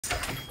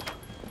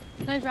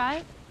Can I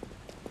drive?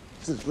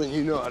 Since when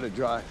you know how to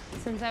drive?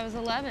 Since I was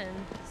 11.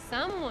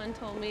 Someone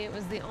told me it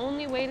was the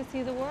only way to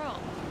see the world.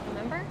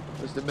 Remember?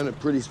 Must have been a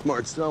pretty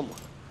smart someone.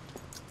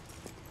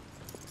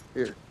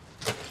 Here.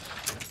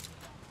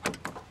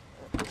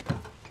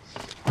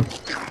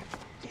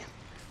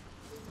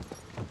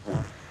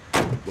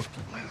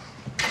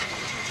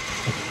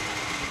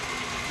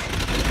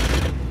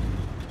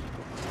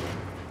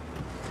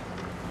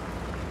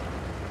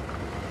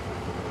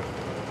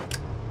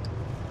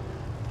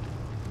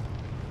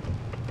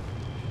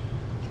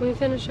 Can we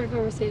finish our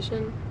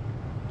conversation?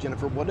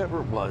 Jennifer,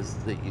 whatever it was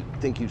that you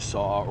think you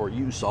saw or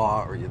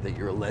that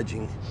you're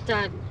alleging.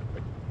 Dad, I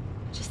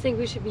just think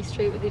we should be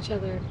straight with each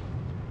other.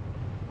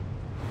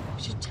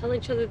 We should tell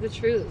each other the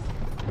truth.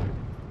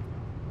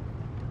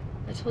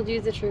 I told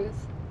you the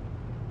truth.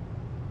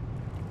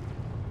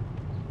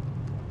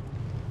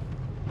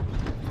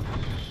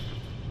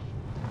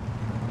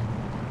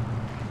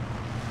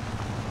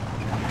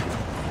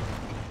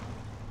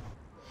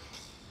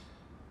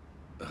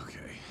 Okay.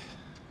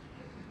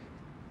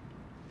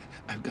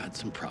 I've got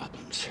some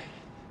problems.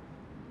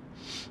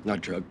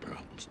 Not drug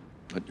problems,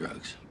 not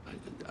drugs.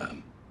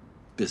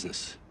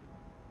 Business.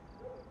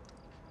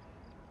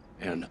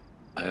 And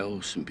I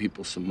owe some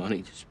people some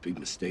money, just big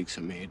mistakes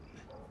I made.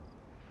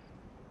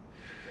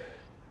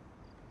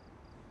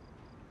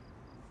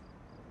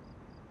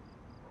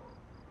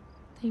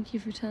 Thank you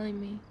for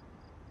telling me.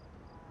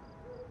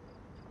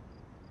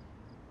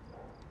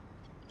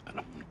 I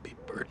don't want to be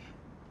a burden.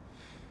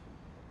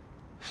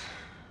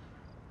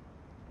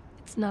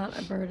 It's not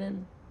a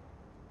burden.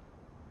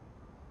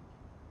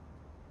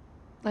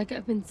 Like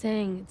I've been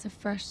saying, it's a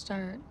fresh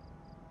start.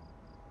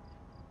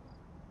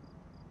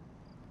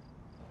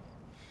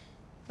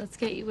 Let's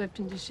get you whipped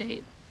into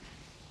shape.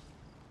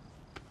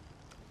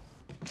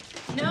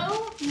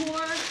 No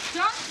more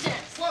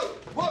darkness! Whoa!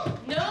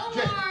 No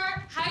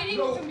more hiding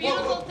from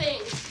beautiful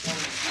things!